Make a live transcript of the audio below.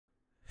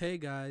Hey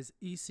guys,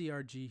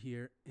 ECRG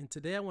here, and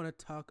today I want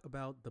to talk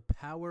about the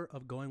power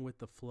of going with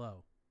the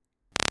flow.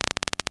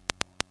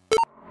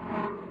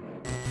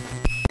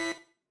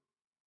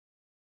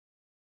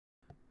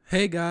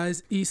 Hey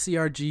guys,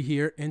 ECRG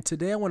here, and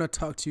today I want to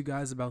talk to you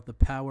guys about the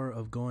power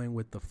of going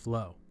with the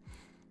flow.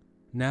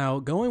 Now,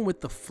 going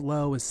with the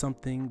flow is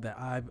something that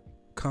I've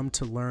come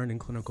to learn in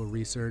clinical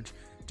research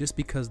just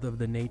because of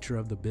the nature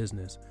of the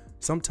business.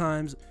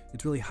 Sometimes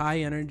it's really high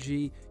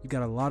energy, you've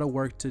got a lot of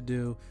work to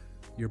do,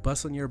 you're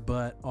busting your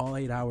butt all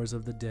 8 hours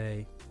of the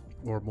day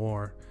or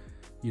more.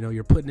 You know,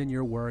 you're putting in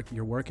your work,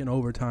 you're working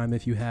overtime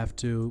if you have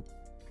to,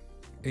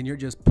 and you're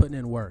just putting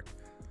in work.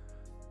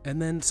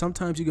 And then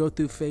sometimes you go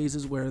through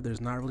phases where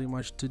there's not really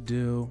much to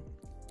do.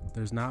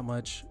 There's not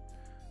much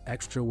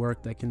extra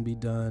work that can be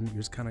done. You're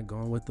just kind of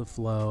going with the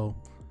flow.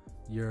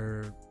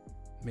 You're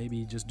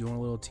maybe just doing a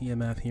little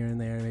TMF here and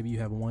there. Maybe you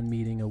have one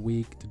meeting a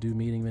week to do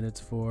meeting minutes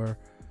for.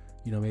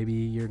 You know, maybe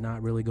you're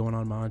not really going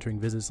on monitoring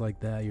visits like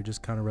that. You're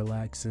just kind of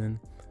relaxing.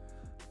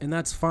 And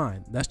that's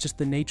fine. That's just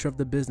the nature of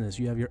the business.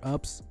 You have your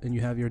ups and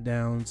you have your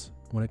downs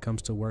when it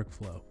comes to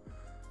workflow.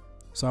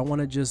 So I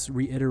want to just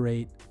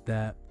reiterate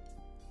that,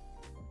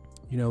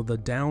 you know, the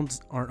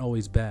downs aren't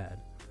always bad.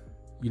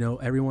 You know,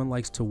 everyone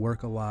likes to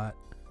work a lot.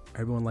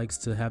 Everyone likes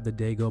to have the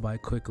day go by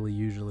quickly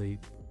usually.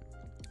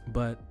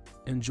 But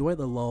enjoy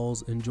the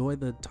lulls, enjoy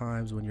the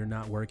times when you're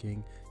not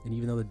working. And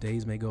even though the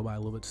days may go by a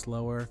little bit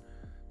slower,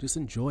 just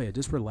enjoy it.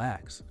 Just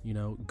relax, you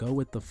know, go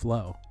with the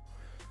flow.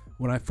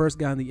 When I first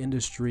got in the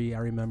industry, I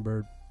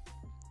remember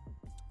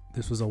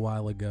this was a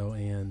while ago,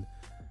 and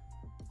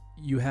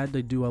you had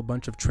to do a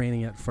bunch of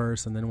training at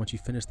first, and then once you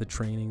finish the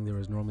training, there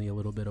was normally a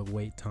little bit of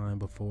wait time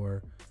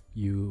before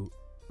you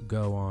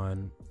go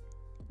on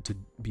to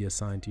be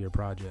assigned to your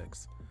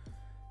projects.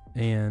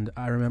 And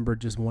I remember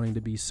just wanting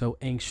to be so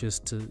anxious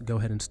to go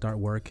ahead and start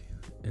work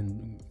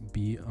and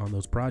be on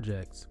those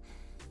projects.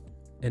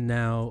 And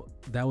now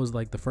that was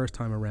like the first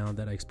time around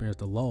that I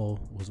experienced a lull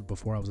was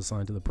before I was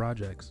assigned to the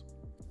projects.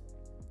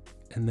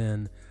 And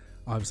then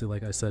obviously,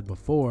 like I said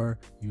before,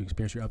 you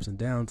experience your ups and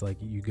downs. Like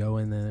you go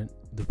in and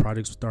the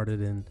project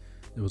started and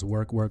it was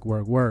work.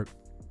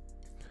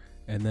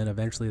 And then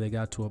eventually they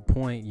got to a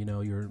point, you know,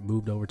 you're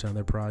moved over to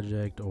another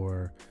project,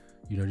 or,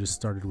 you know, just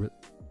started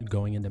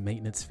going into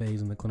maintenance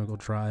phase in the clinical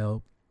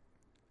trial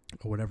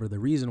or whatever the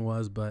reason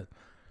was. But,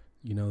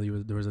 you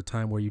know, there was a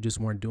time where you just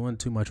weren't doing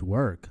too much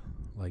work,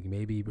 like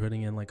maybe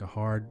putting in like a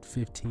hard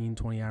 15,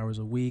 20 hours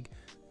a week.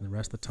 And the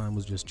rest of the time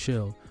was just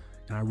chill.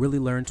 And I really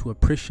learned to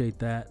appreciate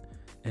that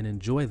and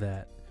enjoy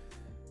that,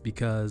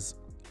 because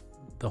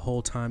the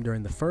whole time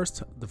during the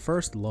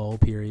first lull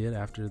period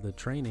after the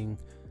training,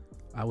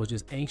 I was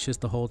just anxious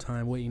the whole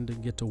time waiting to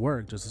get to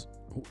work, just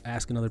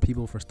asking other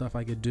people for stuff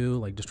I could do,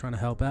 like just trying to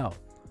help out.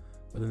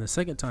 But then the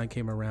second time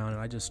came around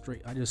and I just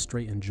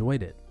straight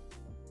enjoyed it.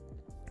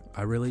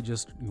 I really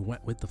just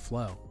went with the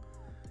flow.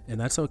 And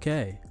that's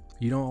okay.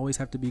 You don't always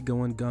have to be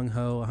going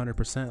gung-ho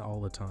 100% all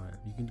the time.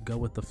 You can go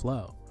with the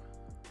flow.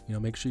 You know,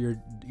 make sure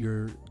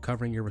you're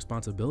covering your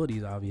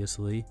responsibilities,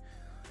 obviously,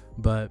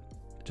 but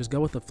just go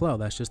with the flow.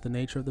 That's just the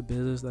nature of the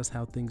business. That's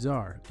how things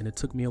are. And it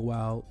took me a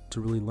while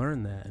to really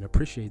learn that and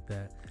appreciate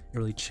that and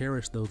really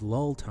cherish those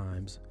lull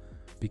times,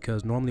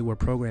 because normally we're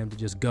programmed to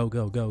just go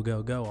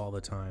all the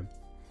time.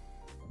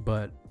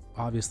 But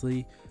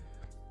obviously,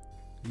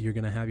 you're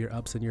going to have your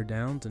ups and your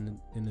downs, and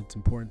it's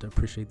important to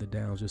appreciate the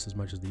downs just as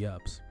much as the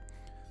ups.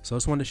 So I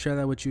just wanted to share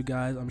that with you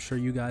guys. I'm sure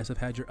you guys have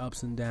had your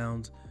ups and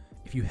downs.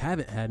 If you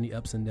haven't had any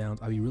ups and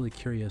downs, I'd be really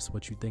curious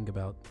what you think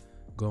about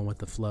going with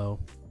the flow.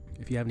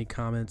 If you have any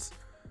comments,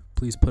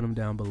 please put them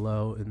down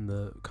below in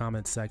the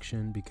comment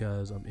section,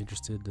 because I'm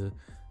interested to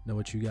know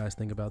what you guys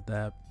think about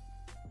that.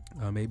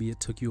 Maybe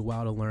it took you a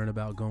while to learn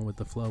about going with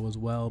the flow as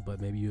well,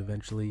 but maybe you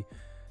eventually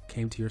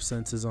came to your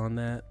senses on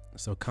that.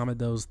 So comment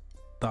those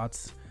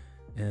thoughts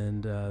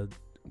and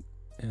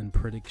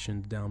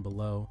predictions down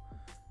below,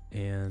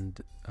 and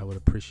I would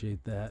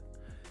appreciate that.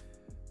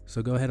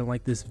 So go ahead and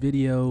like this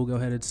video. Go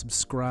ahead and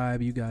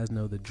subscribe. You guys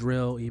know the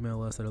drill.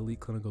 Email us at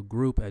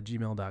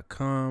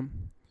eliteclinicalgroup@gmail.com.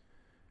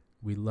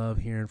 We love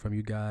hearing from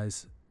you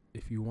guys.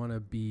 If you want to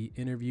be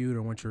interviewed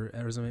or want your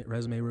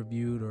resume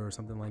reviewed or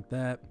something like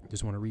that,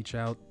 just want to reach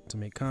out to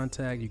make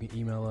contact, you can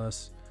email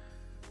us.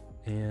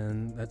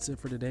 And that's it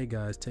for today,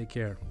 guys. Take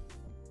care.